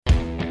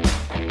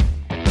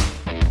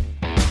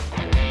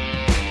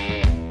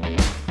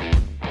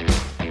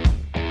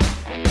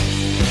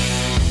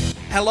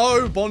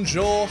Hello,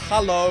 bonjour,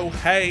 hello,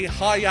 hey,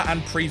 hiya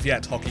and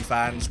privyet hockey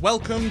fans.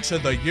 Welcome to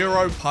the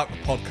Europuck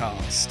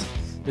podcast.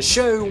 The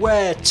show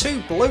where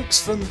two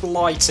blokes from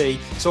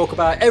Blighty talk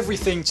about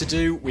everything to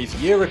do with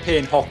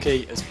European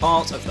hockey as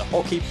part of the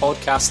Hockey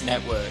Podcast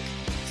Network.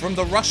 From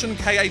the Russian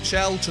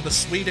KHL to the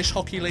Swedish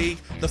Hockey League,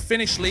 the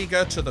Finnish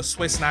Liga to the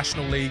Swiss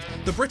National League,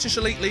 the British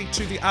Elite League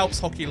to the Alps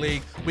Hockey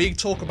League, we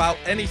talk about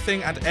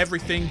anything and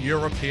everything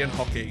European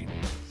hockey.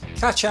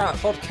 Catch our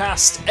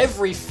podcast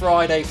every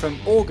Friday from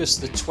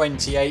August the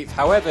 28th,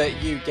 however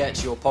you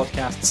get your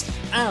podcasts,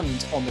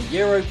 and on the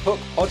Europuck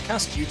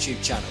Podcast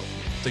YouTube channel.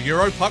 The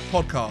Europuck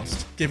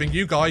Podcast, giving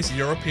you guys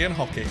European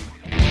hockey.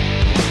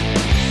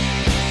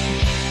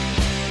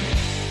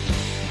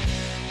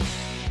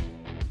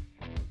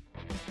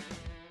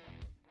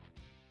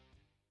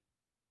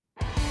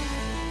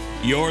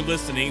 You're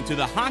listening to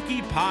the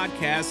Hockey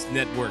Podcast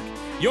Network,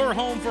 your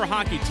home for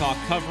hockey talk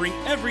covering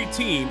every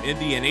team in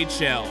the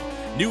NHL.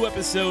 New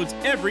episodes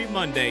every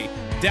Monday.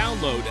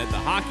 Download at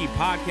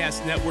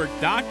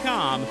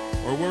thehockeypodcastnetwork.com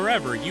or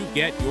wherever you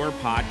get your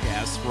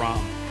podcasts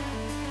from.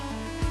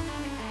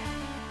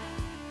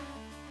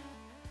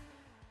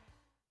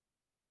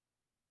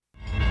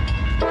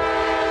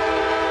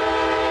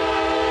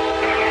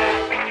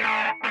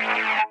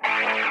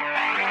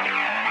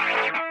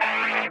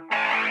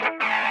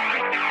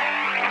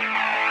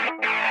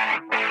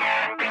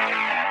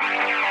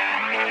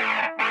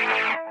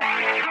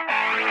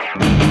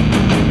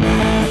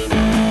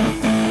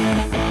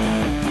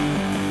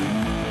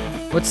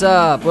 What's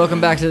up? Welcome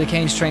back to the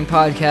Canes Train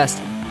Podcast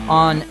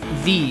on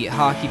the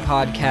Hockey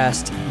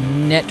Podcast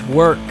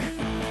Network.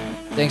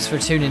 Thanks for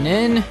tuning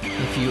in.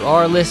 If you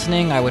are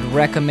listening, I would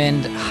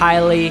recommend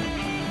highly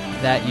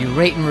that you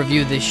rate and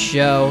review this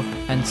show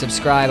and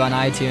subscribe on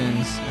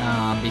iTunes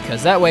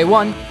because that way,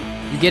 one,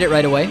 you get it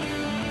right away,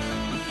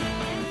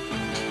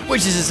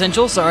 which is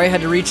essential. Sorry, I had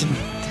to reach and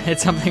hit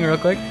something real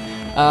quick.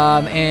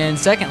 And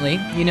secondly,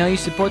 you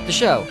support the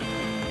show,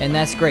 and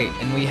that's great.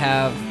 And we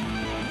have,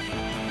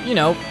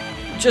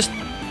 just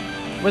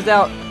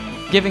without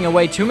giving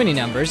away too many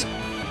numbers,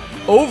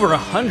 over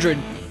 100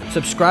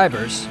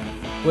 subscribers,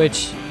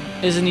 which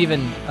isn't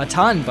even a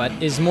ton, but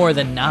is more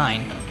than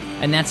 9.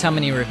 And that's how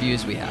many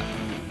reviews we have.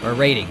 Or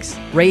ratings.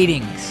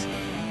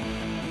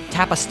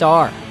 Tap a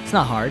star. It's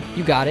not hard.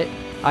 You got it.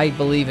 I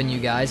believe in you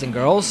guys and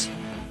girls.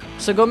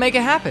 So go make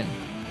it happen.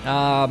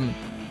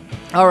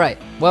 All right.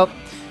 Well,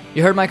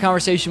 you heard my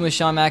conversation with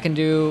Sean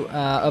McIndoe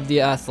of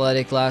The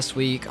Athletic last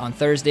week on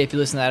Thursday, if you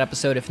listen to that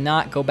episode. If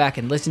not, go back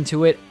and listen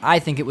to it. I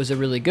think it was a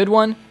really good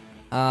one.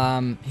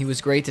 He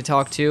was great to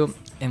talk to,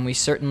 and we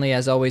certainly,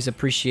 as always,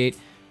 appreciate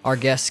our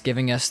guests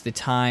giving us the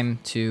time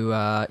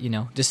to,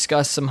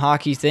 discuss some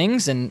hockey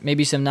things and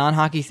maybe some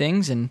non-hockey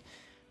things, and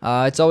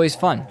it's always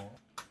fun.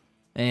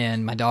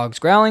 And my dog's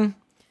growling,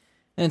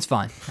 and it's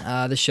fine.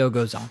 The show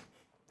goes on.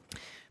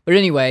 But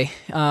anyway,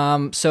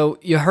 so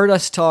you heard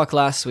us talk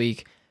last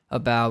week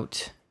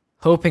about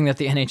hoping that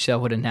the NHL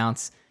would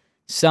announce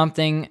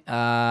something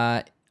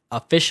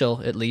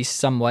official, at least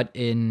somewhat,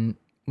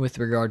 with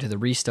regard to the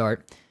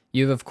restart.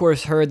 You've, of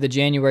course, heard the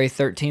January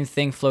 13th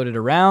thing floated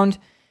around,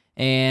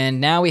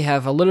 and now we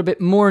have a little bit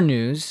more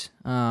news,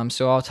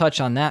 so I'll touch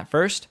on that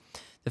first.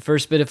 The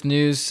first bit of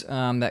news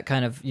that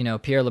kind of,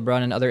 Pierre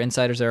LeBrun and other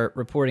insiders are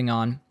reporting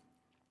on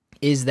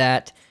is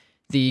that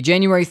the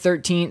January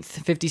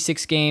 13th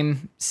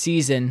 56-game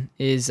season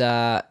is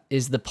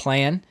the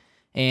plan,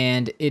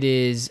 and it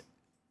is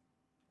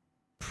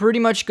pretty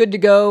much good to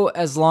go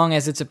as long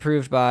as it's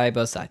approved by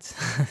both sides.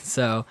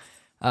 So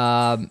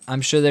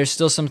I'm sure there's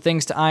still some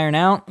things to iron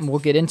out, and we'll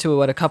get into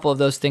what a couple of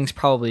those things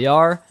probably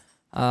are.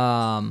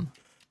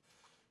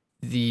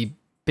 The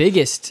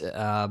biggest,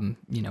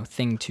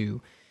 thing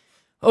to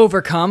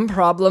overcome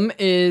problem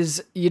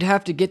is you'd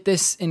have to get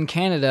this in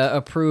Canada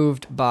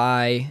approved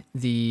by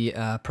the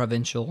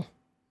provincial,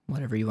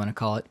 whatever you want to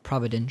call it,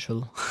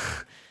 providential.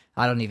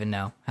 I don't even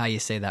know how you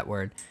say that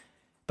word.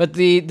 But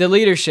the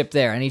leadership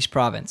there in each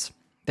province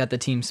that the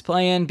teams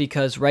play in,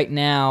 because right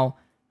now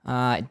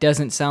it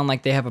doesn't sound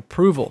like they have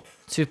approval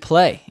to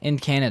play in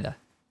Canada,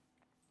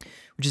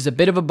 which is a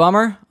bit of a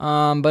bummer,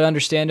 but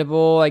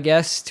understandable, I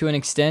guess, to an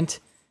extent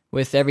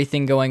with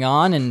everything going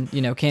on. And,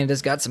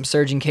 Canada's got some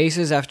surging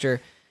cases after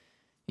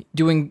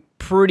doing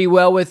pretty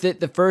well with it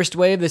the first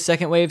wave. The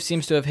second wave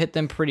seems to have hit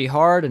them pretty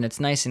hard, and it's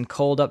nice and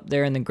cold up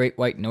there in the Great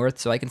White North,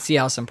 so I can see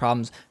how some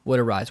problems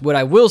would arise. What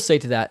I will say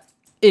to that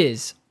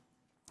is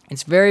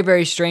it's very,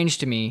 very strange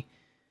to me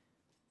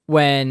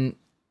when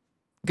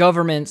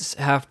governments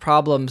have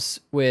problems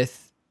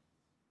with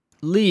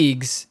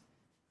leagues.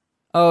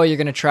 Oh, you're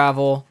going to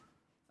travel.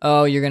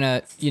 Oh, you're going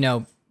to,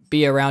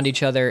 be around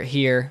each other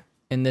here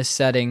in this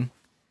setting.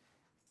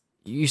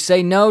 You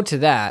say no to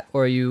that,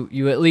 or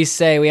you at least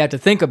say we have to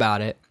think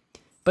about it.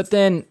 But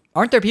then,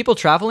 aren't there people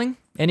traveling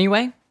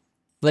anyway?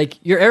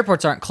 Like, your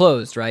airports aren't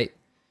closed, right?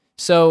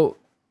 So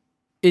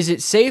is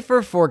it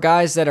safer for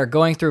guys that are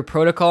going through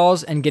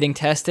protocols and getting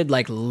tested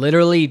like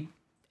literally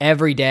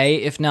every day,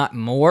 if not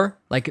more,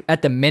 like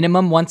at the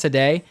minimum once a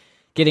day,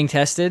 getting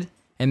tested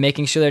and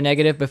making sure they're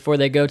negative before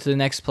they go to the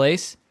next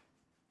place.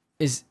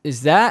 Is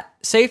that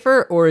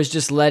safer, or is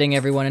just letting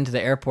everyone into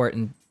the airport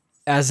and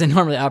as it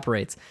normally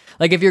operates?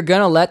 Like, if you're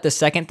going to let the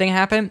second thing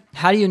happen,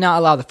 how do you not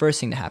allow the first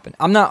thing to happen?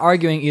 I'm not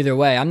arguing either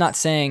way. I'm not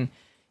saying,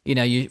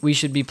 we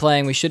should be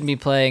playing, we shouldn't be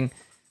playing.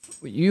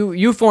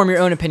 You form your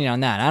own opinion on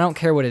that. I don't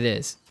care what it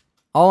is.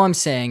 All I'm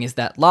saying is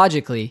that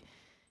logically,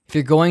 if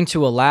you're going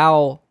to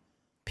allow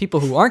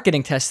people who aren't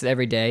getting tested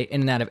every day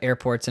in and out of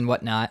airports and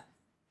whatnot,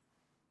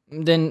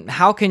 then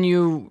how can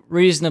you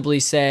reasonably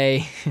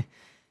say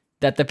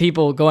that the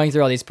people going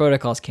through all these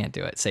protocols can't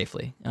do it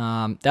safely?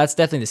 That's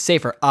definitely the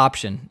safer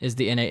option,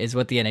 is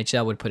what the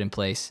NHL would put in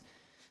place.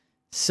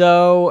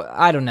 So,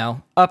 I don't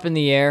know, up in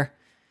the air,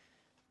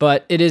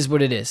 but it is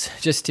what it is.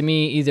 Just to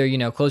me,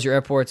 either, close your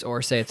airports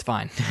or say it's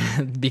fine,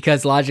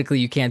 because logically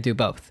you can't do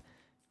both.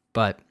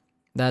 But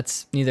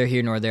that's neither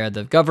here nor there.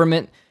 The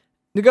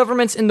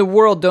governments in the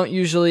world don't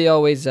usually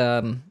always,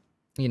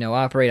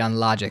 operate on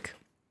logic.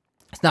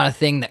 It's not a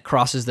thing that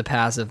crosses the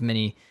paths of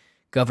many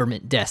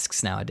government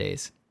desks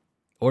nowadays.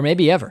 Or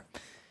maybe ever.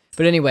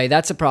 But anyway,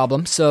 that's a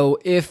problem. So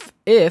if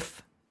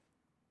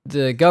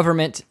the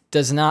government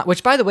does not,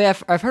 which by the way,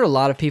 I've heard a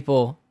lot of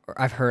people,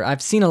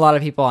 I've seen a lot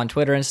of people on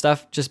Twitter and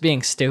stuff just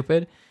being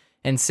stupid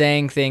and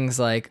saying things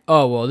like,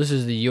 oh, well, this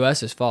is the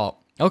US's fault.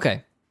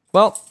 Okay,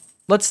 well,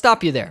 let's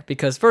stop you there,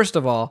 because first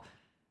of all,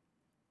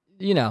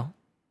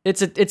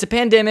 it's a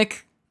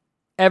pandemic.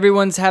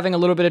 Everyone's having a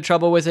little bit of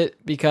trouble with it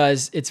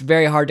because it's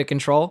very hard to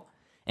control.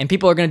 And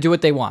people are going to do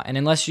what they want. And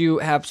unless you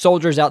have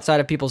soldiers outside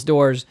of people's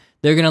doors,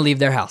 they're going to leave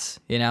their house,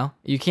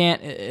 You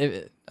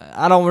can't...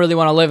 I don't really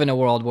want to live in a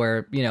world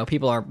where,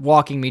 people are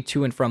walking me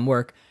to and from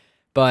work.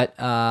 But,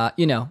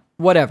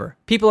 whatever.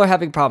 People are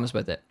having problems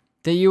with it.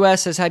 The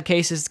U.S. has had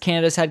cases.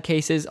 Canada's had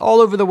cases.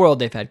 All over the world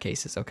they've had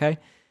cases, okay?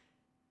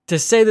 To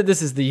say that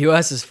this is the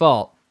U.S.'s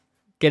fault,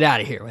 get out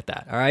of here with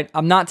that, all right?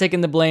 I'm not taking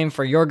the blame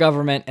for your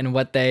government and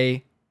what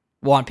they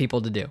want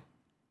people to do.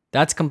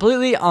 That's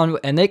completely on,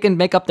 and they can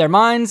make up their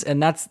minds,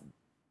 and that's,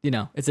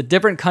 it's a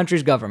different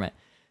country's government.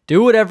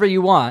 Do whatever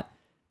you want,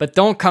 but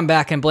don't come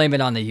back and blame it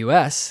on the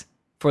U.S.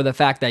 for the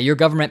fact that your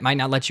government might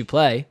not let you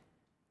play.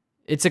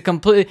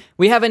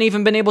 We haven't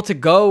even been able to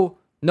go,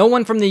 no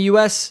one from the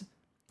U.S.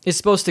 is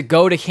supposed to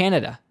go to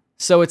Canada.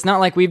 So it's not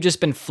like we've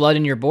just been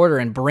flooding your border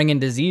and bringing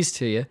disease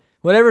to you.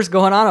 Whatever's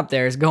going on up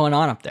there is going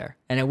on up there,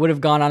 and it would have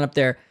gone on up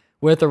there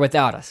with or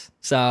without us.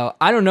 So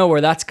I don't know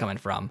where that's coming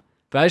from,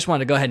 but I just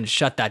wanted to go ahead and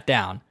shut that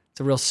down. It's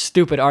a real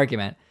stupid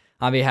argument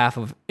on behalf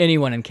of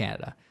anyone in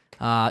Canada.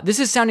 This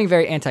is sounding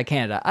very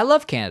anti-Canada. I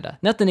love Canada.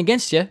 Nothing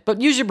against you,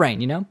 but use your brain,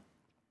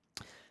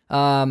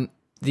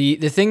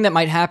 The thing that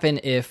might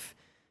happen if,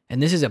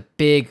 and this is a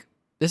big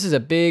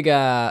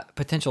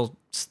potential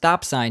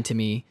stop sign to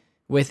me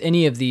with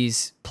any of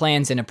these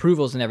plans and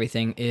approvals and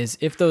everything, is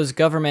if those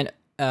government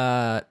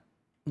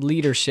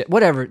leadership,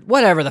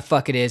 whatever the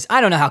fuck it is, I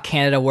don't know how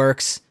Canada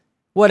works.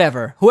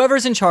 Whatever,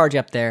 whoever's in charge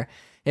up there,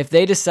 if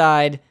they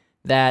decide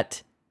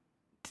that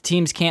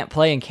teams can't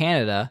play in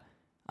Canada,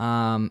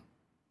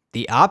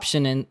 the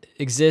option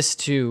exists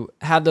to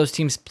have those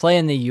teams play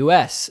in the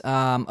U.S.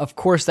 Of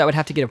course, that would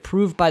have to get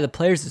approved by the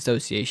Players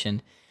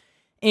Association.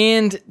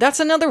 And that's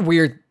another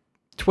weird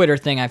Twitter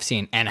thing I've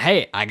seen. And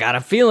hey, I got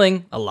a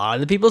feeling a lot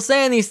of the people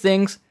saying these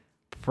things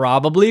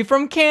probably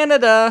from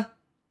Canada,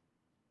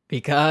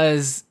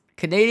 because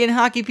Canadian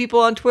hockey people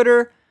on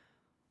Twitter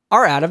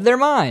are out of their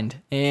mind.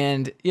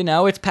 And,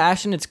 it's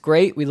passion, it's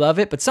great, we love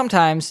it, but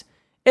sometimes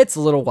it's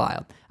a little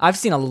wild. I've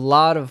seen a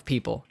lot of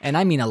people, and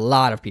I mean a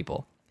lot of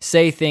people,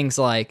 say things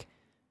like,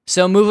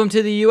 so move them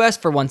to the U.S.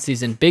 for one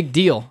season, big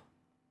deal.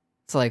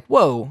 It's like,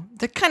 whoa,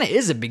 that kind of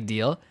is a big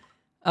deal.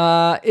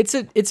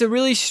 It's a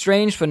really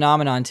strange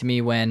phenomenon to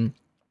me when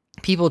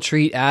people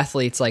treat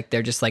athletes like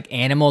they're just like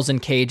animals in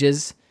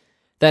cages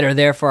that are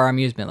there for our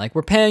amusement. Like,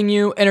 we're paying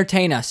you,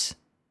 entertain us.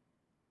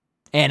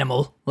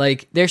 Animal.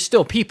 Like, they're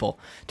still people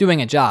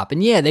doing a job.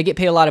 And yeah, they get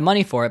paid a lot of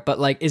money for it, but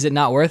like, is it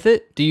not worth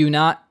it? Do you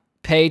not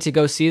pay to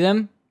go see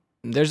them?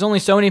 There's only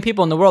so many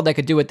people in the world that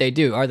could do what they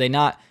do. Are they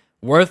not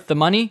worth the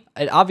money?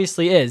 It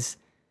obviously is,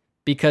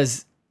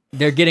 because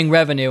they're getting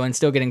revenue and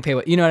still getting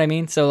paid. You know what I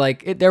mean? So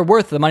like, they're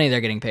worth the money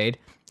they're getting paid.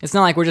 It's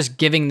not like we're just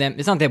giving them,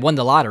 it's not like they won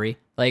the lottery.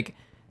 Like,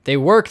 they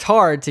worked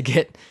hard to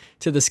get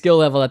to the skill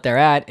level that they're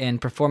at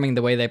and performing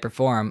the way they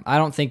perform. I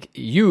don't think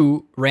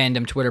you,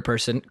 random Twitter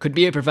person, could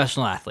be a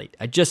professional athlete.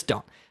 I just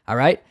don't. All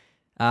right?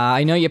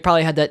 I know you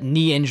probably had that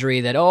knee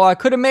injury that, I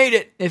could have made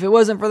it if it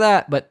wasn't for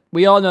that, but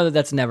we all know that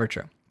that's never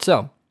true.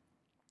 So,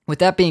 with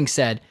that being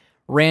said,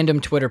 random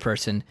Twitter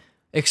person,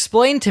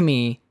 explain to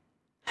me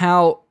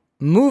how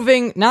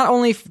moving not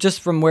only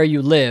just from where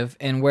you live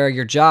and where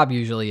your job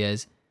usually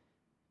is,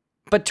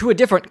 but to a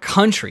different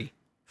country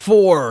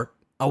for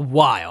a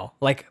while,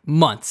 like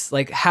months,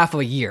 like half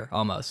a year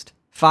almost,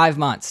 5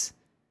 months.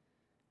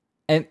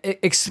 And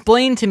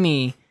explain to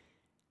me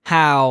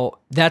how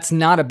that's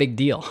not a big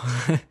deal.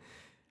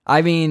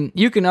 I mean,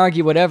 you can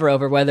argue whatever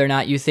over whether or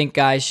not you think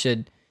guys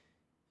should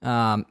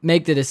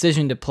make the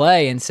decision to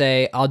play and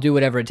say, I'll do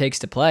whatever it takes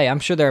to play. I'm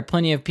sure there are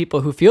plenty of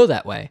people who feel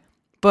that way.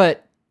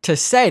 But to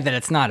say that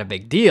it's not a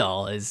big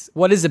deal is,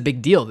 what is a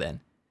big deal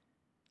then?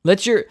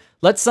 Let your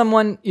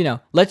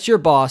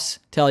boss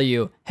tell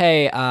you,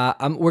 hey,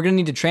 we're going to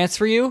need to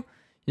transfer you.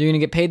 You're going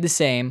to get paid the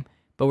same,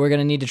 but we're going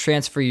to need to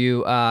transfer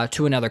you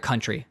to another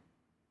country.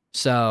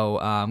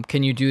 So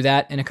can you do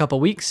that in a couple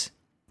weeks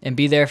and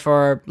be there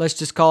for, let's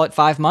just call it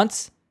 5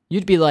 months?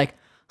 You'd be like,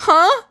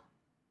 huh?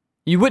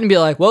 You wouldn't be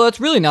like, well, that's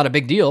really not a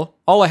big deal.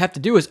 All I have to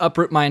do is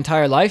uproot my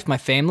entire life, my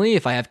family,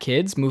 if I have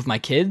kids, move my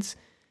kids,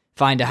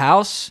 find a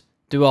house,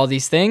 do all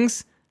these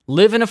things,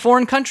 live in a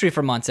foreign country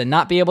for months and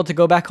not be able to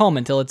go back home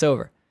until it's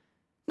over.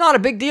 Not a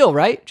big deal,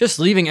 right? Just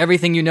leaving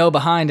everything you know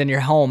behind in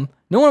your home.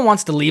 No one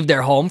wants to leave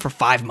their home for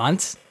 5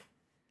 months.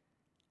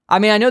 I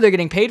mean, I know they're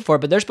getting paid for it,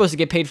 but they're supposed to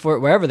get paid for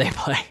it wherever they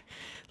play.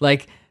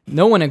 Like,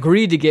 no one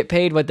agreed to get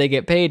paid what they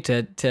get paid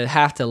to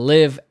have to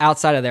live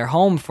outside of their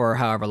home for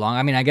however long.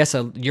 I mean, I guess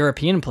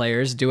European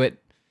players do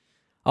it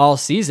all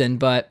season,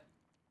 but,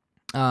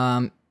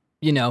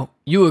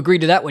 you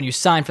agreed to that when you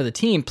signed for the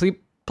team.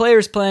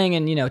 Players playing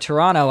in,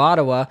 Toronto,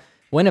 Ottawa,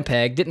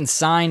 Winnipeg didn't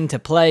sign to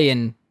play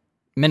in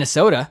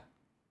Minnesota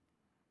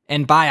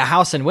and buy a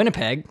house in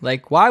Winnipeg.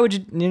 Like, why would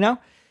you,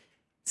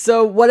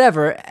 So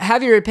whatever,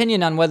 have your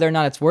opinion on whether or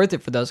not it's worth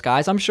it for those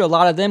guys. I'm sure a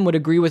lot of them would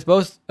agree with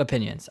both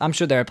opinions. I'm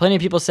sure there are plenty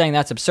of people saying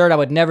that's absurd. I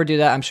would never do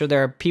that. I'm sure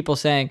there are people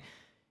saying,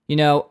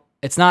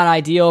 it's not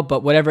ideal,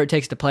 but whatever it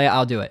takes to play it,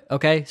 I'll do it.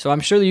 Okay? So I'm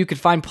sure that you could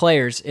find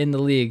players in the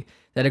league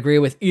that agree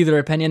with either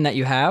opinion that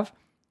you have.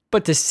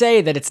 But to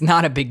say that it's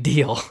not a big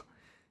deal,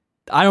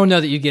 I don't know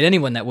that you get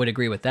anyone that would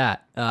agree with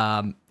that.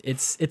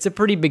 It's a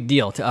pretty big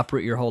deal to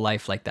uproot your whole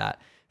life like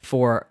that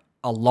for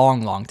a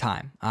long, long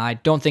time. I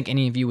don't think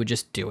any of you would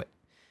just do it.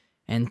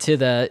 And to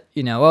the,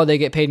 they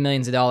get paid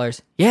millions of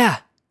dollars. Yeah,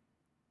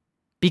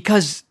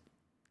 because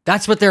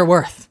that's what they're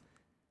worth.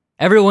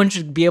 Everyone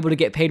should be able to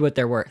get paid what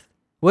they're worth.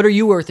 What are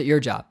you worth at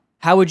your job?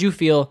 How would you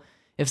feel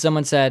if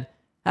someone said,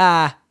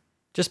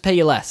 just pay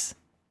you less?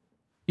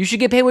 You should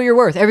get paid what you're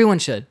worth. Everyone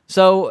should.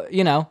 So,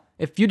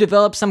 if you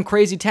develop some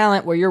crazy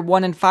talent where you're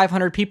 1 in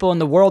 500 people in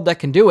the world that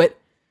can do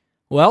it,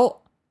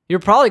 well, you're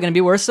probably going to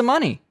be worth some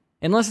money.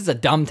 Unless it's a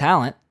dumb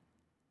talent.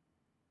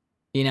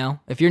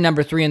 If you're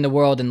number 3 in the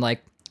world in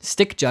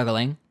stick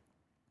juggling,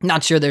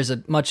 not sure there's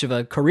much of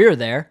a career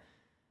there,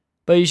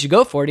 but you should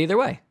go for it either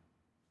way.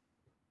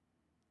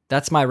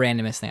 That's my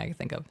randomest thing I can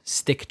think of.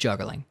 Stick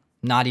juggling.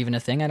 Not even a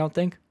thing, I don't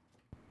think.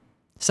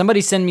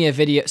 Somebody send me a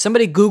video.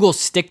 Somebody Google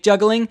stick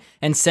juggling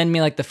and send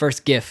me the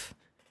first GIF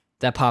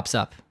that pops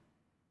up.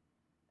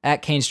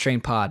 At Canes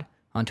Train Pod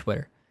on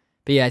Twitter.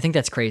 But yeah, I think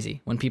that's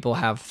crazy when people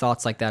have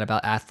thoughts like that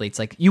about athletes.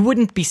 You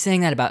wouldn't be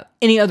saying that about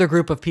any other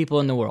group of people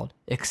in the world,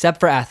 except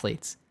for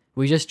athletes.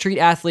 We just treat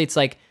athletes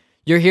like,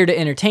 you're here to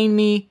entertain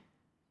me.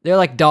 They're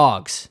like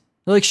dogs.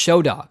 They're like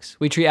show dogs.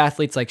 We treat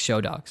athletes like show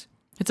dogs.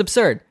 It's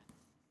absurd.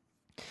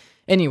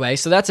 Anyway,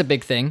 so that's a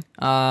big thing.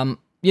 I'm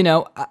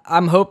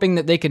hoping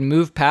that they can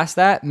move past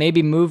that.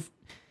 Maybe move,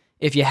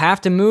 if you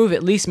have to move,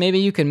 at least maybe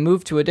you can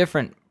move to a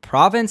different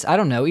province. I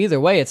don't know. Either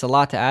way, it's a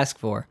lot to ask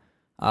for.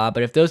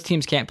 But if those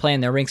teams can't play in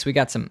their rinks, we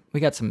got some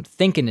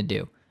thinking to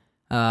do.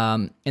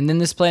 And then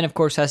this plan, of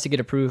course, has to get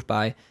approved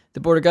by the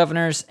Board of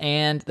Governors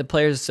and the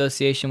Players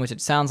Association, which it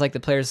sounds like the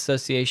Players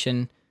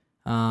Association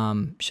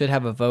should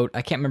have a vote.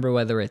 I can't remember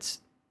whether it's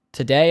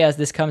today as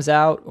this comes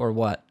out or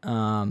what.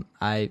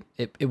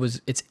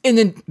 It's in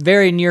the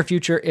very near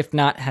future, if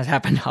not has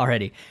happened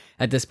already.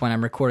 At this point,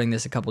 I'm recording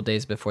this a couple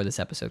days before this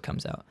episode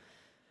comes out.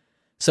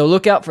 So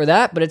look out for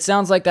that, but it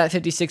sounds like that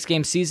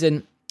 56-game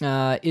season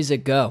is a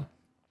go.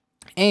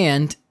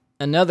 And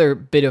another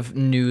bit of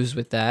news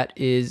with that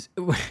is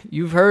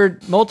you've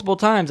heard multiple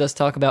times us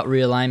talk about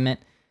realignment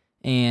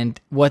and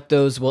what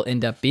those will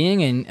end up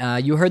being.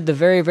 And you heard the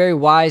very, very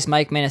wise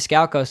Mike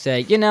Maniscalco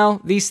say,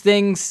 these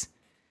things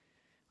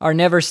are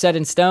never set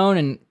in stone.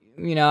 And,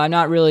 I'm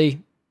not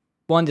really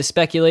one to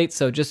speculate.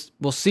 So just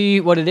we'll see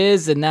what it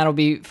is and that'll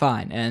be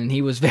fine. And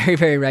he was very,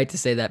 very right to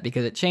say that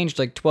because it changed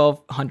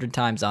 1,200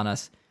 times on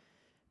us.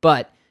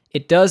 But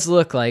it does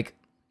look like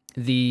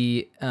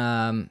the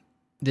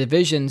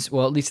divisions,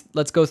 well, at least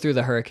let's go through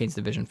the Hurricanes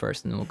division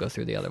first, and then we'll go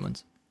through the other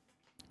ones.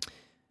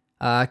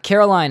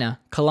 Carolina,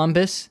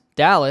 Columbus,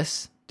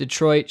 Dallas,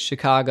 Detroit,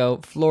 Chicago,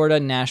 Florida,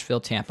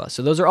 Nashville, Tampa.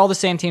 So those are all the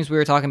same teams we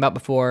were talking about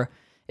before,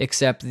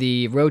 except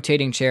the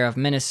rotating chair of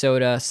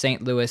Minnesota,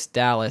 St. Louis,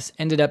 Dallas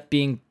ended up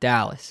being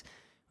Dallas,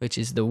 which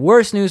is the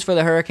worst news for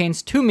the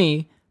Hurricanes to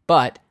me,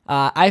 but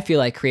I feel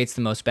like creates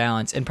the most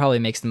balance and probably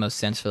makes the most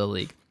sense for the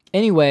league.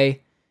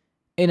 Anyway,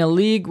 in a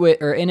league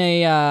with, or in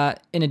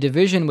a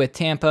division with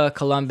Tampa,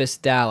 Columbus,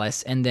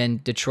 Dallas, and then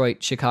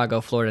Detroit,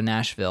 Chicago, Florida,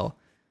 Nashville,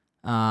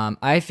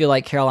 I feel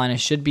like Carolina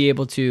should be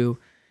able to.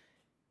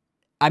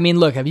 I mean,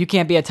 look, if you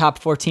can't be a top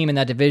 4 team in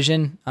that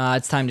division,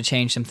 it's time to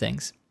change some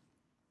things.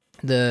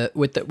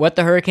 What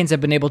the Hurricanes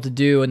have been able to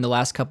do in the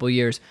last couple of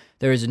years,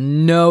 there is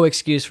no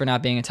excuse for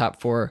not being a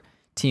top 4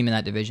 team in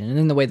that division. And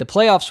then the way the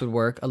playoffs would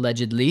work,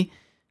 allegedly,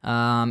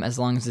 as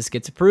long as this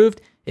gets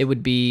approved, it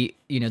would be,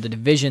 the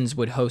divisions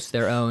would host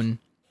their own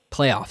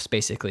playoffs,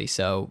 basically.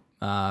 So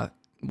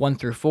 1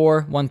 through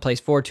 4, 1 plays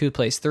 4, 2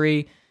 plays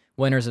 3,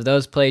 Winners of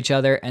those play each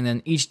other, and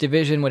then each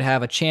division would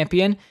have a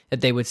champion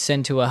that they would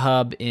send to a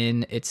hub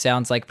in, it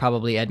sounds like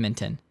probably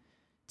Edmonton,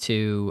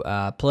 to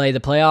play the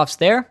playoffs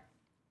there.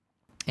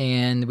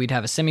 And we'd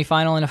have a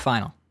semifinal and a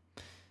final.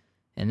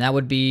 And that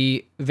would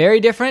be very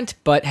different,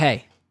 but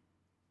hey,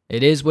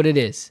 it is what it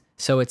is.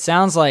 So it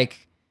sounds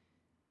like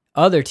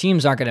other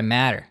teams aren't going to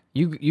matter.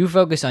 You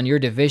focus on your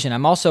division.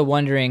 I'm also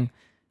wondering,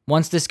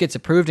 once this gets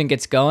approved and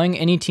gets going,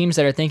 any teams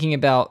that are thinking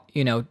about,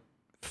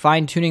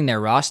 fine-tuning their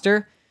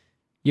roster,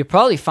 you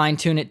probably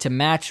fine-tune it to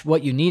match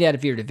what you need out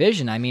of your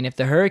division. I mean, if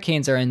the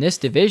Hurricanes are in this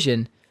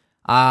division,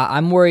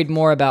 I'm worried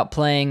more about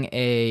playing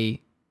a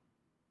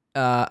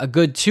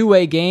good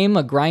two-way game,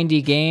 a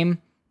grindy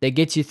game that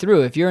gets you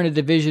through. If you're in a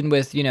division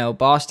with,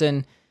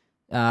 Boston,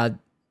 the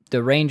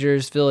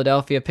Rangers,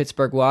 Philadelphia,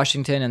 Pittsburgh,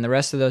 Washington, and the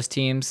rest of those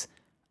teams,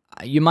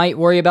 you might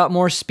worry about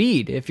more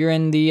speed. If you're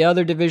in the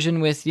other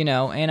division with,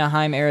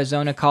 Anaheim,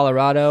 Arizona,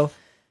 Colorado,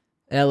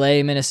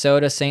 LA,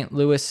 Minnesota, St.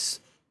 Louis,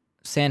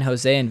 San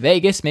Jose, and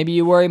Vegas, maybe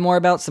you worry more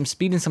about some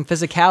speed and some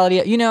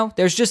physicality.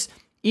 There's just,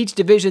 each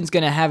division's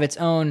going to have its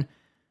own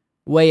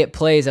way it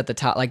plays at the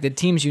top, like the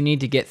teams you need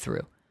to get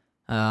through.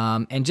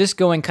 And just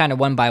going kind of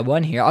one by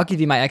one here, I'll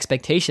give you my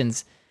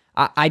expectations.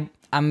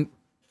 I'm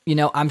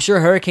sure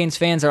Hurricanes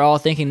fans are all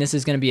thinking this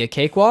is going to be a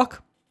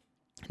cakewalk.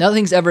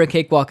 Nothing's ever a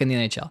cakewalk in the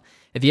NHL.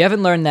 If you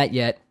haven't learned that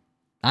yet,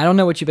 I don't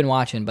know what you've been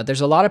watching, but there's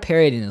a lot of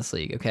parity in this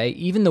league, okay?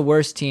 Even the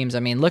worst teams. I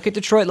mean, look at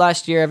Detroit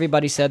last year.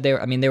 Everybody said they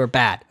were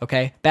bad,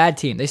 okay? Bad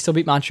team. They still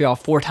beat Montreal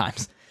 4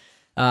 times.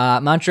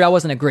 Montreal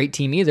wasn't a great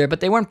team either, but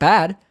they weren't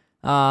bad.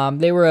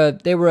 They were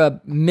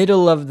a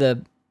middle of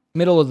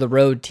the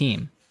road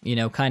team,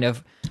 kind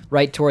of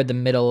right toward the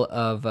middle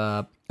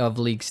of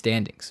league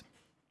standings.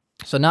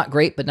 So not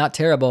great, but not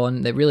terrible,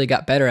 and they really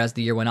got better as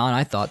the year went on,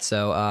 I thought.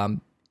 So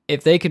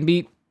if they can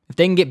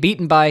get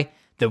beaten by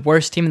the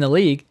worst team in the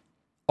league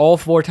all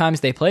 4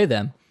 times they play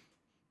them,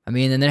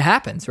 then it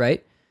happens,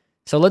 right?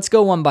 So let's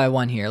go one by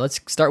one here. Let's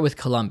start with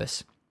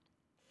Columbus.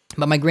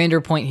 But my grander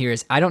point here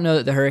is I don't know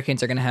that the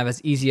Hurricanes are going to have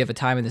as easy of a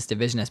time in this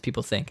division as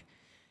people think,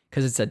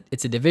 because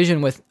it's a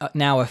division with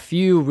now a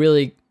few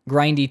really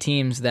grindy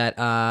teams that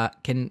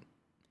can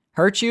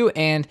hurt you,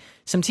 and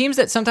some teams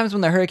that sometimes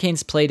when the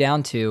Hurricanes play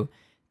down to,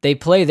 they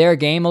play their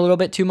game a little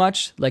bit too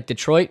much, like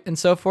Detroit and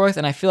so forth,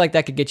 and I feel like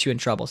that could get you in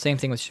trouble. Same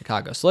thing with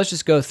Chicago. So let's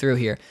just go through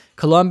here.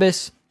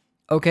 Columbus,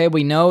 okay,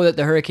 we know that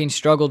the Hurricanes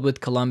struggled with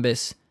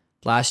Columbus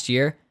last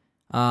year,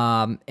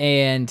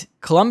 and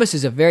Columbus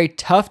is a very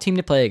tough team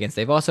to play against.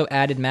 They've also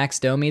added Max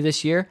Domi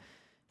this year,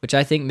 which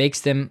I think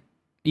makes them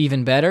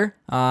even better.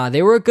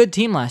 They were a good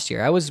team last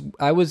year.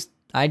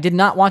 I did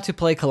not want to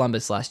play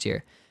Columbus last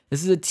year.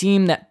 This is a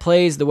team that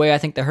plays the way I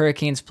think the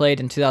Hurricanes played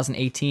in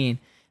 2018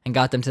 and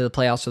got them to the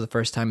playoffs for the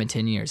first time in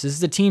 10 years. This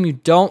is a team you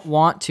don't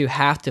want to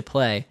have to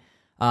play,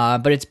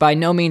 but it's by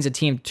no means a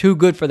team too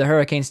good for the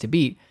Hurricanes to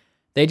beat.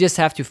 They just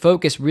have to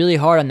focus really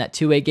hard on that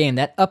two-way game.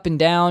 That up and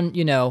down,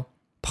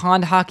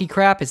 pond hockey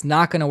crap is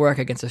not going to work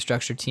against a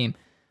structured team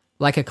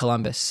like a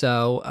Columbus.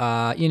 So,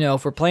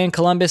 if we're playing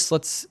Columbus,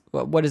 it's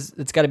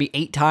got to be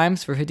 8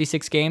 times for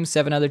 56 games,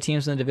 7 other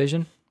teams in the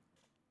division.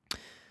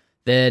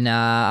 Then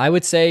I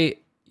would say,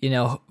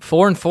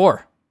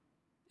 4-4.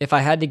 If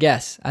I had to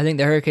guess, I think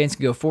the Hurricanes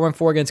can go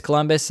 4-4 against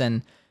Columbus,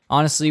 and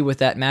honestly, with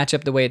that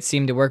matchup the way it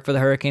seemed to work for the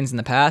Hurricanes in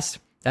the past,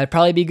 that'd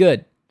probably be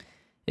good.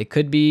 It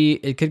could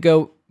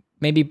go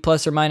maybe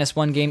plus or minus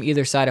 1 game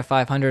either side of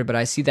 500, but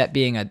I see that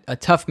being a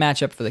tough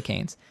matchup for the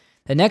Canes.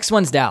 The next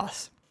one's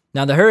Dallas.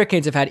 Now, the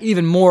Hurricanes have had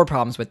even more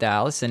problems with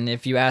Dallas, and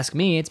if you ask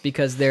me, it's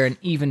because they're an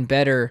even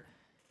better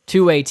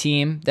two-way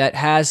team that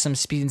has some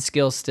speed and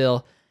skill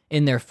still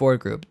in their forward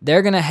group.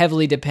 They're going to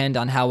heavily depend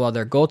on how well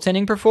their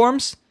goaltending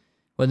performs.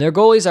 When their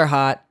goalies are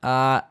hot,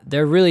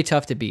 they're really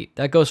tough to beat.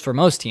 That goes for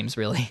most teams,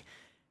 really,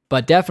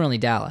 but definitely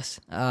Dallas.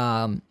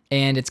 And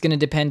it's going to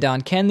depend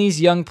on, can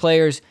these young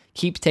players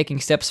keep taking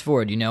steps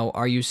forward?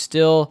 Are you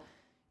still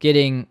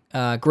getting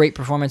great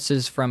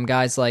performances from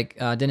guys like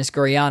Denis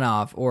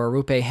Gurianov or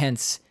Rupe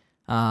Hintz,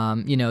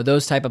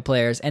 those type of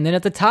players? And then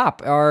at the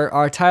top,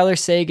 are Tyler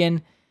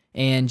Seguin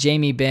and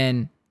Jamie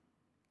Benn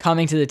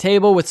coming to the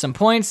table with some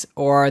points,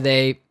 or are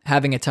they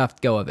having a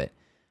tough go of it?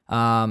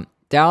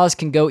 Dallas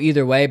can go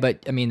either way,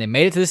 but they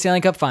made it to the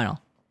Stanley Cup final.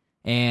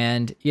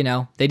 And,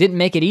 they didn't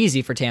make it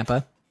easy for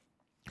Tampa.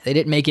 They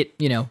didn't make it,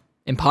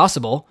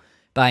 impossible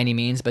by any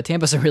means, but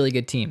Tampa's a really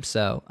good team.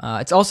 So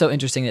it's also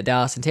interesting that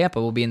Dallas and Tampa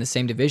will be in the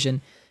same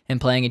division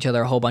and playing each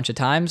other a whole bunch of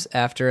times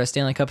after a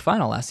Stanley Cup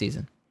final last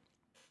season.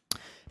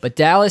 But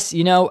Dallas,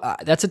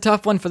 that's a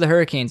tough one for the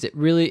Hurricanes. If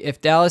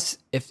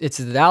it's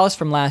the Dallas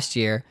from last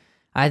year,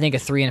 I think a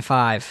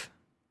 3-5,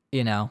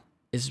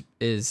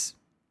 is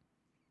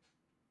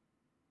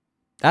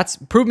that's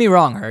prove me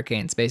wrong,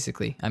 Hurricanes,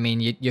 basically.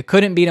 You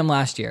couldn't beat them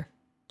last year.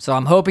 So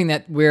I'm hoping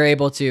that we're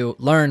able to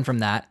learn from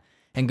that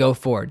and go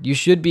forward. You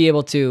should be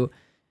able to,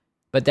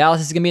 but Dallas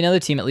is going to be another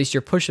team at least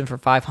you're pushing for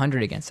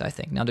 500 against, I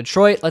think. Now,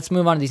 Detroit, let's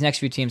move on to these next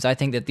few teams. I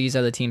think that these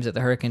are the teams that the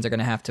Hurricanes are going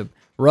to have to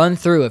run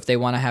through if they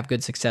want to have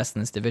good success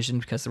in this division,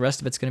 because the rest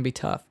of it's going to be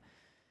tough.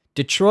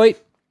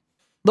 Detroit,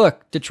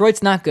 look,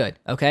 Detroit's not good,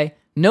 okay?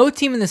 No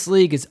team in this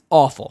league is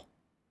awful.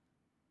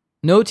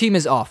 No team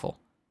is awful.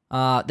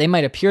 They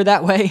might appear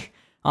that way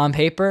on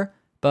paper,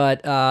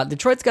 but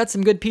Detroit's got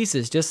some good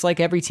pieces, just like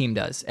every team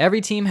does.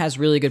 Every team has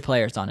really good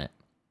players on it.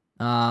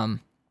 And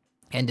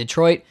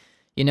Detroit,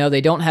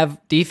 they don't have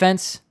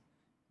defense,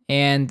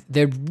 and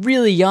they're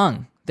really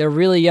young.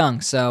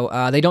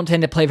 So they don't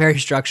tend to play very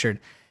structured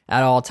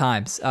at all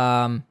times.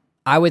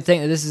 I would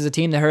think that this is a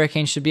team the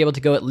Hurricanes should be able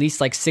to go at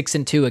least like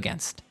 6-2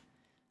 against.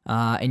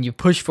 And you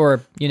push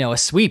for, a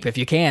sweep if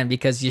you can,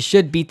 because you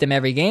should beat them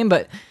every game,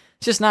 but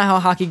it's just not how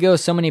hockey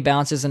goes. So many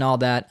bounces and all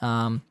that.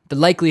 The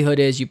likelihood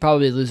is you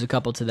probably lose a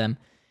couple to them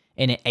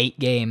in an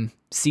 8-game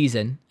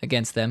season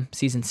against them,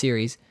 season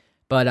series.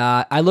 But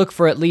I look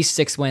for at least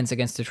 6 wins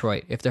against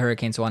Detroit if the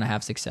Hurricanes want to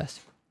have success.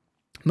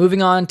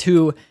 Moving on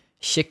to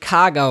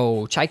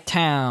Chicago,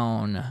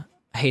 Chi-Town.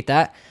 I hate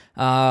that.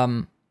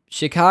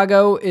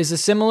 Chicago is a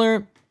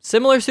similar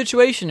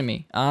situation to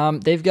me.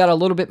 They've got a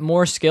little bit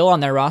more skill on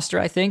their roster,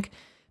 I think,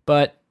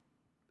 but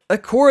a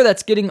core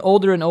that's getting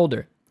older and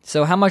older.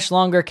 So how much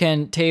longer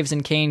can Taves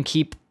and Kane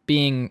keep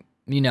being,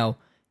 the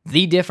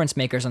difference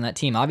makers on that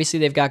team? Obviously,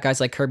 they've got guys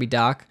like Kirby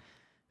Dach,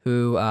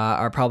 who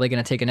are probably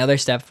going to take another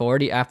step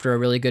forward after a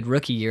really good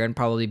rookie year and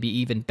probably be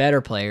even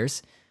better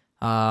players.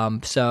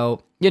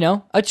 So,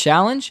 a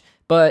challenge,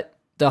 but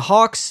the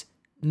Hawks,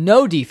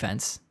 no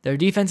defense. Their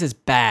defense is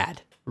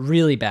bad,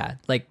 really bad,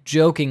 like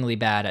jokingly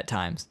bad at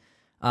times.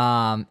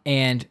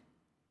 And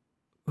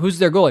who's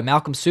their goalie?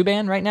 Malcolm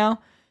Subban right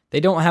now? They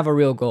don't have a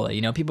real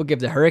goalie. People give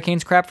the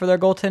Hurricanes crap for their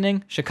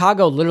goaltending.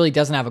 Chicago literally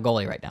doesn't have a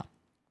goalie right now.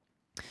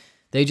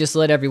 They just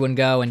let everyone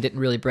go and didn't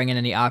really bring in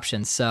any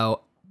options.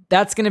 So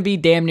that's going to be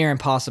damn near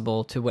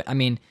impossible to win. I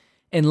mean,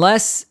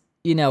 unless,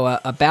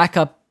 a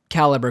backup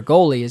caliber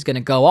goalie is going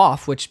to go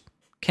off, which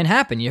can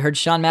happen. You heard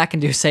Sean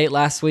McIndoe say it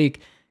last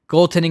week.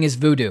 Goaltending is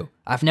voodoo.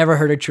 I've never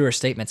heard a truer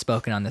statement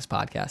spoken on this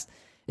podcast.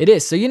 It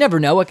is. So you never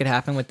know what could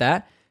happen with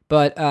that.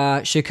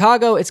 But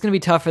Chicago, it's going to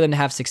be tough for them to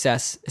have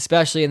success,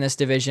 especially in this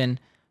division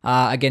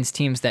against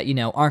teams that,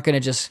 aren't going to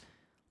just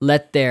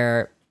let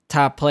their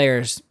top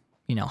players,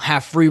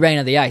 have free reign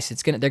of the ice.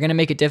 They're going to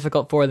make it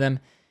difficult for them.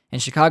 And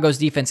Chicago's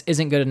defense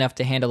isn't good enough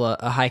to handle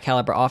a high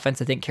caliber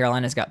offense. I think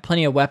Carolina's got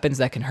plenty of weapons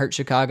that can hurt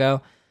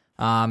Chicago.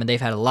 And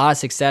they've had a lot of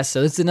success.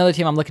 So this is another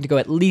team I'm looking to go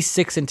at least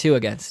 6-2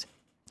 against.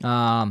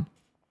 Now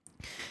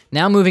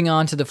moving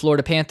on to the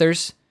Florida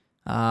Panthers.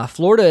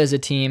 Florida is a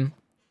team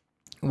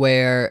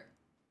where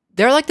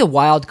they're like the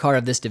wild card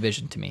of this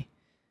division to me.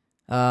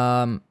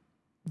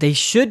 They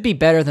should be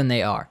better than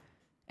they are.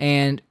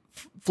 And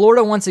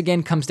Florida once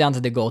again comes down to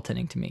the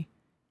goaltending to me.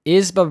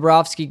 Is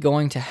Bobrovsky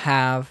going to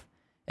have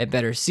a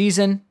better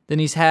season than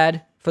he's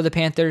had for the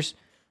Panthers?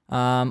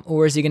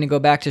 Or is he going to go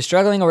back to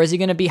struggling? Or is he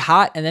going to be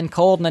hot and then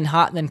cold and then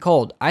hot and then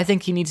cold? I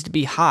think he needs to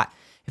be hot.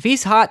 If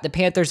he's hot, the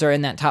Panthers are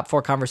in that top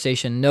 4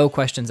 conversation, no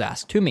questions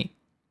asked, to me.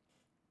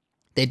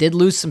 They did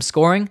lose some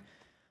scoring,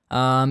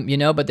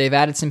 but they've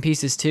added some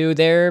pieces too.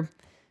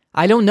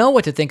 I don't know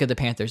what to think of the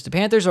Panthers. The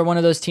Panthers are one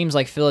of those teams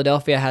like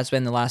Philadelphia has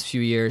been the last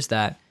few years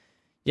that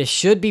you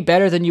should be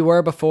better than you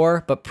were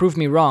before, but prove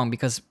me wrong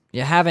because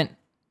you haven't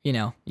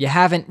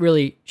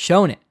really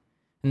shown it.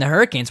 And the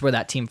Hurricanes were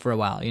that team for a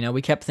while.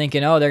 We kept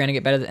thinking, they're going to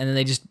get better, and then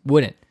they just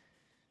wouldn't.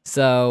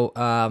 So,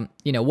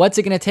 what's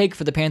it going to take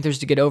for the Panthers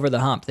to get over the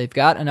hump? They've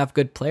got enough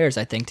good players,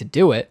 I think, to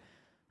do it.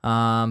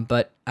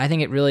 But I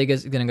think it really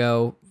is going to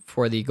go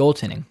for the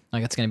goaltending.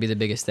 Like, that's going to be the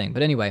biggest thing.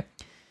 But anyway,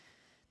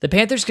 the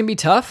Panthers can be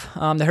tough.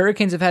 The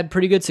Hurricanes have had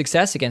pretty good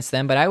success against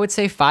them, but I would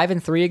say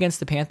 5-3 against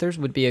the Panthers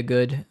would be a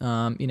good,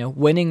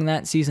 winning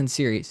that season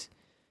series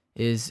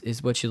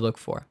is what you look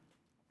for.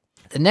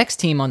 The next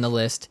team on the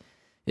list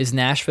is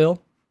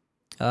Nashville.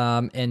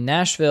 And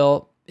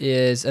Nashville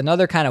is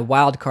another kind of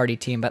wild cardy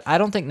team, but I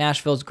don't think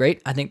Nashville's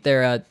great. I think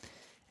they're a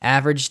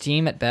average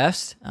team at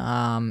best.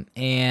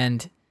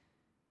 And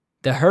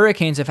the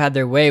Hurricanes have had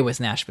their way with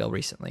Nashville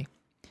recently.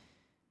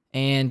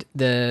 And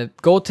the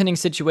goaltending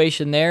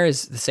situation there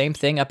is the same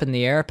thing up in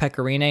the air.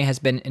 Pecorine has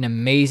been an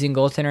amazing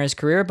goaltender in his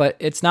career, but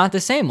it's not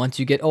the same. Once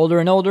you get older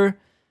and older,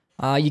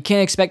 you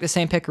can't expect the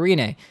same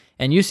Pecorine.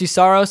 And UC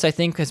Saros, I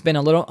think, has been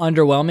a little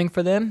underwhelming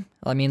for them.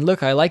 I mean,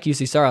 look, I like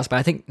UC Saros, but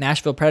I think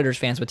Nashville Predators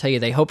fans would tell you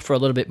they hoped for a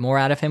little bit more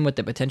out of him with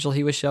the potential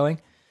he was showing.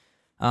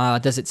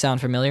 Does it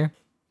sound familiar?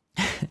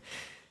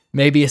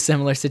 Maybe a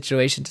similar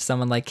situation to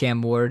someone like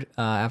Cam Ward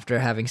after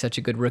having such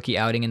a good rookie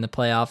outing in the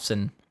playoffs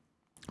and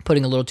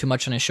putting a little too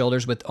much on his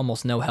shoulders with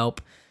almost no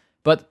help.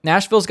 But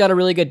Nashville's got a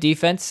really good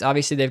defense.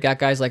 Obviously, they've got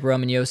guys like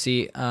Roman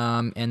Josi,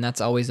 and that's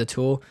always a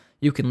tool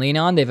you can lean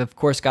on. They've, of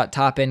course, got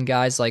top-end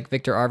guys like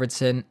Victor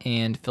Arvidsson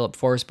and Philip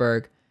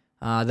Forsberg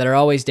that are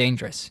always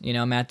dangerous.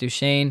 Matt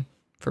Duchene,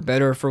 for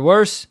better or for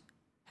worse,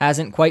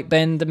 hasn't quite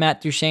been the Matt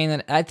Duchene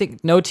that I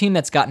think no team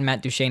that's gotten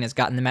Matt Duchene has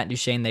gotten the Matt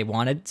Duchene they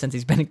wanted since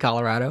he's been in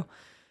Colorado.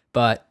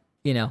 But,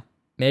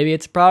 maybe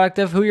it's a product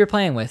of who you're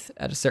playing with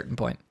at a certain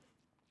point.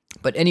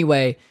 But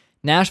anyway,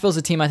 Nashville's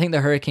a team I think the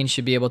Hurricanes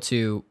should be able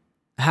to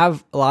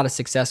have a lot of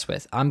success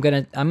with. I'm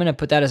gonna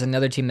put that as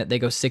another team that they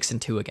go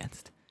 6-2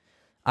 against.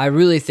 I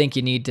really think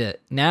you need to.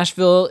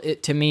 Nashville,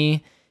 to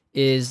me,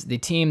 is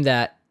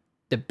the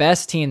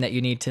best team that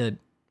you need to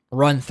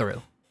run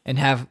through and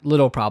have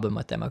little problem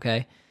with them,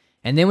 okay?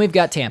 And then we've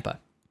got Tampa.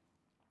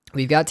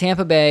 We've got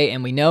Tampa Bay,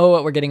 and we know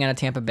what we're getting out of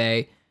Tampa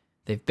Bay.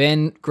 They've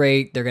been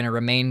great. They're going to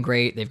remain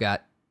great. They've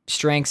got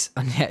strengths.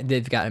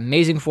 They've got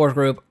amazing fourth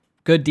group,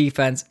 good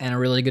defense, and a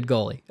really good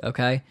goalie,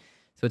 okay?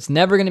 So it's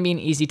never going to be an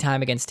easy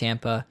time against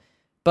Tampa,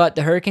 but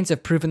the Hurricanes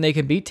have proven they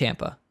can beat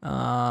Tampa.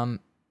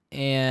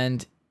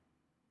 And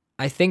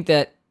I think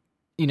that,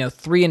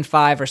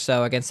 3-5 or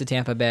so against the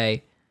Tampa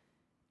Bay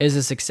is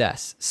a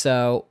success.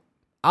 So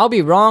I'll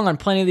be wrong on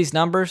plenty of these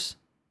numbers.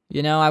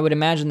 I would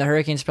imagine the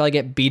Hurricanes probably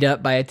get beat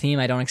up by a team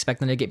I don't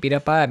expect them to get beat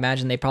up by. I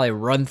imagine they probably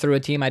run through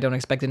a team I don't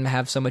expect them to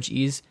have so much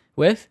ease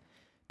with.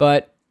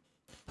 But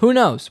who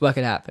knows what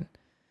could happen.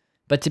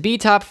 But to be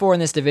top 4 in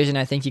this division,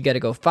 I think you got to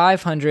go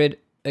 500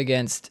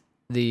 against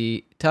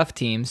the tough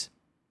teams,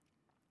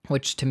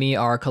 which to me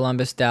are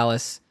Columbus,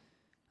 Dallas,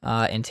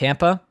 and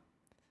Tampa.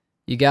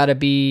 You got to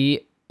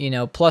be,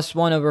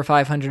 +1 over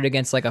 500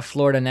 against like a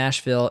Florida,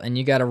 Nashville, and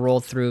you got to roll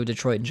through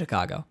Detroit and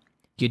Chicago.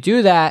 You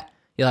do that,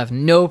 you'll have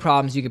no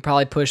problems. You could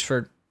probably push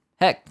for,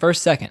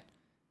 first, second,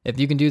 if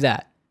you can do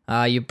that.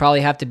 You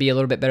probably have to be a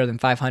little bit better than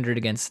 500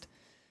 against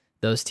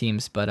those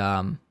teams, but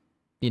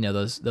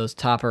those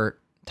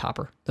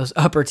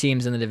upper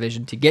teams in the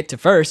division to get to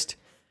first.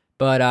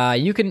 But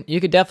you could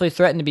definitely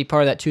threaten to be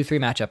part of that 2-3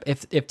 matchup.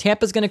 If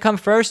Tampa's going to come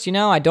first,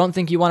 I don't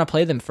think you want to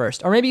play them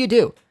first, or maybe you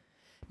do.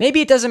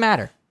 Maybe it doesn't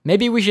matter.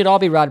 Maybe we should all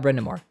be Rod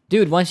Brindamore.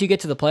 Dude, once you get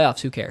to the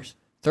playoffs, who cares?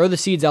 Throw the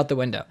seeds out the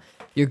window.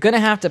 You're going to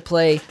have to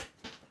play.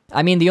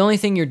 The only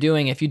thing you're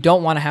doing, if you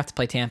don't want to have to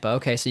play Tampa,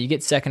 okay, so you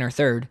get second or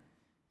third,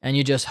 and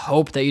you just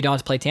hope that you don't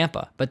have to play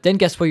Tampa. But then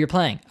guess what you're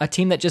playing? A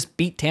team that just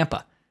beat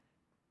Tampa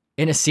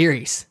in a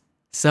series.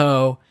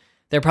 So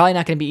they're probably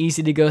not going to be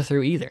easy to go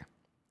through either.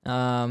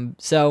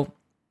 So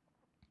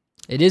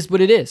it is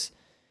what it is.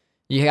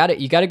 You got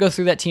to go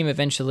through that team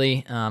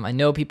eventually. I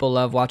know people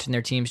love watching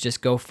their teams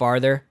just go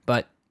farther,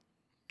 but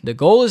the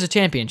goal is a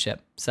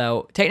championship.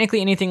 So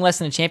technically anything less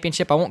than a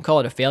championship, I won't call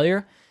it a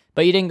failure,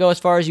 but you didn't go as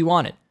far as you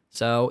wanted.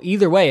 So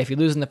either way, if you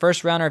lose in the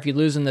first round or if you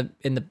lose in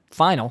the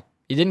final,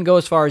 you didn't go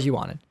as far as you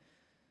wanted.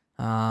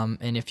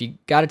 And if you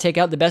got to take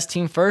out the best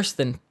team first,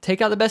 then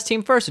take out the best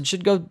team first. It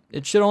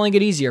should only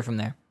get easier from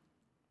there.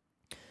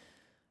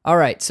 All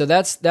right, so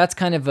that's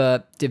kind of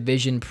a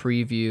division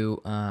preview.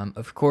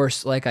 Of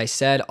course, like I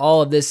said,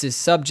 all of this is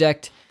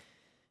subject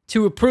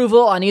to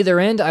approval on either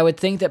end. I would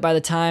think that by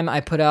the time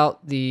I put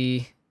out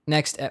the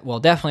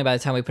definitely by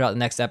the time we put out the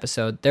next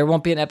episode, there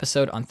won't be an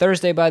episode on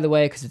Thursday, by the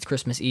way, because it's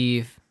Christmas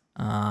Eve,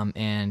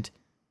 and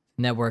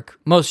network,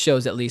 most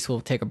shows at least,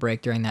 will take a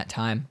break during that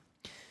time.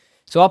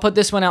 So I'll put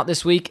this one out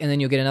this week, and then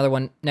you'll get another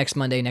one next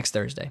Monday, next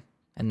Thursday,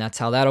 and that's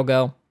how that'll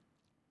go.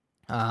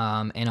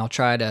 And I'll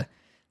try to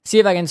see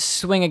if I can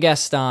swing a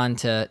guest on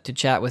to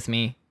chat with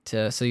me,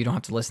 so you don't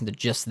have to listen to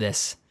just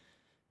this.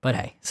 But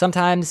hey,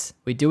 sometimes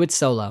we do it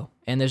solo,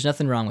 and there's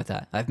nothing wrong with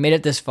that. I've made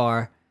it this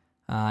far.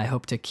 I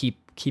hope to keep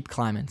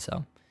climbing.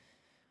 So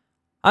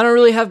I don't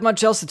really have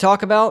much else to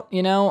talk about.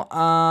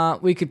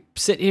 We could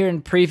sit here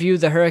and preview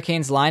the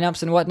Hurricanes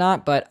lineups and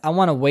whatnot, but I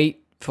want to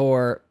wait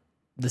for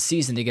the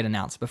season to get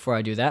announced before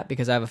I do that,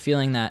 because I have a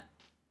feeling that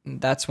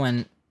that's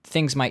when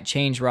things might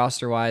change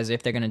roster-wise,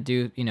 if they're going to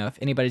do, if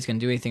anybody's going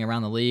to do anything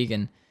around the league.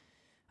 And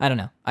I don't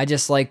know.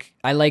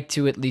 I like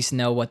to at least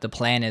know what the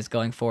plan is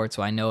going forward,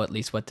 so I know at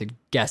least what to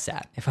guess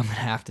at if I'm going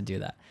to have to do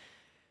that.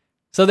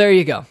 So there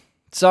you go.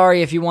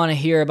 Sorry if you want to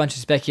hear a bunch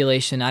of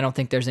speculation. I don't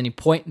think there's any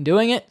point in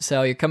doing it,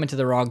 so you're coming to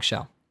the wrong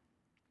show.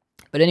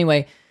 But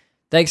anyway,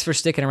 thanks for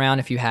sticking around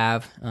if you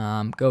have.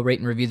 Go rate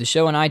and review the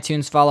show on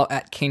iTunes. Follow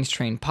at Canes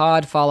Train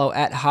Pod. Follow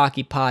at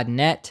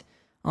HockeyPodNet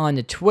on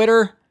the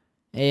Twitter.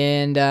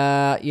 And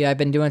I've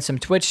been doing some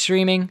Twitch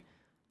streaming.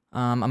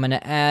 I'm going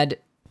to add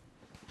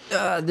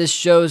this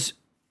show's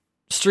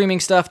streaming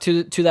stuff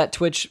to that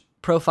Twitch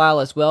profile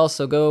as well.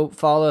 So go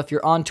follow, if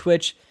you're on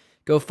Twitch,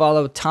 go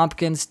follow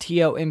Tompkins,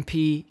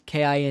 TOMPKINZ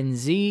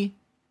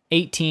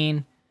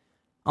 18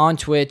 on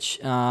Twitch.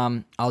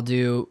 I'll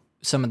do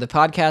some of the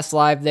podcasts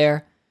live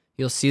there.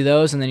 You'll see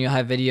those, and then you'll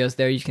have videos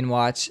there you can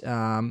watch.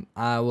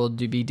 I will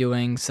be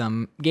doing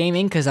some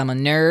gaming because I'm a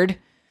nerd.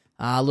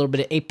 A little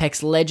bit of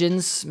Apex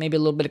Legends, maybe a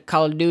little bit of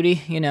Call of Duty,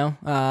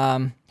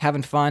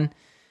 having fun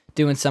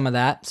doing some of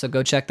that. So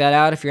go check that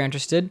out if you're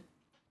interested.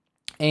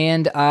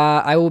 And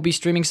I will be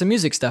streaming some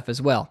music stuff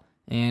as well.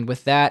 And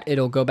with that,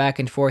 it'll go back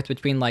and forth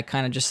between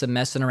kind of just some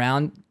messing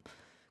around,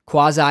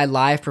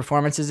 quasi-live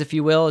performances, if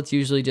you will. It's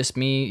usually just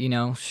me,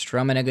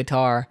 strumming a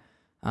guitar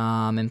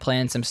and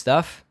playing some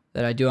stuff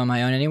that I do on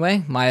my own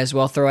anyway. Might as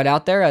well throw it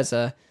out there as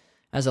a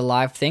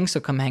live thing, so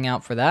come hang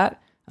out for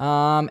that.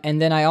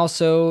 And then I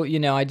also,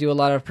 I do a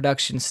lot of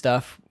production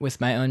stuff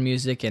with my own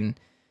music and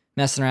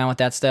messing around with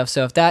that stuff.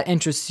 So if that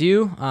interests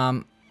you,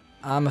 I'm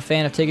a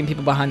fan of taking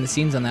people behind the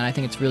scenes on that. I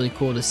think it's really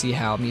cool to see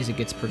how music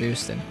gets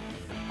produced and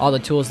all the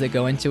tools that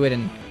go into it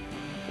and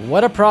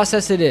what a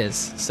process it is.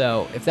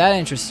 So if that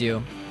interests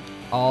you,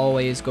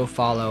 always go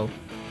follow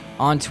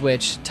on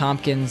Twitch,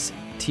 Tompkins,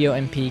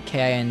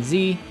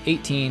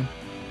 TOMPKINZ18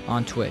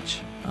 on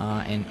Twitch,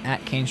 and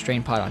at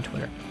CaneStrainPod on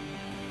Twitter.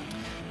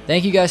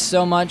 Thank you guys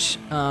so much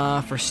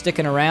for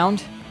sticking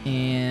around,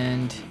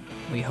 and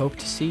we hope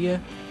to see you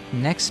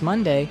next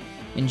Monday.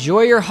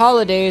 Enjoy your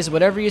holidays,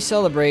 whatever you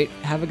celebrate.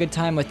 Have a good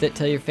time with it.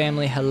 Tell your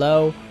family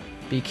hello.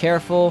 Be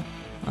careful,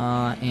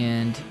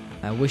 and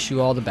I wish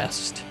you all the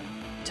best.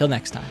 Till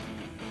next time.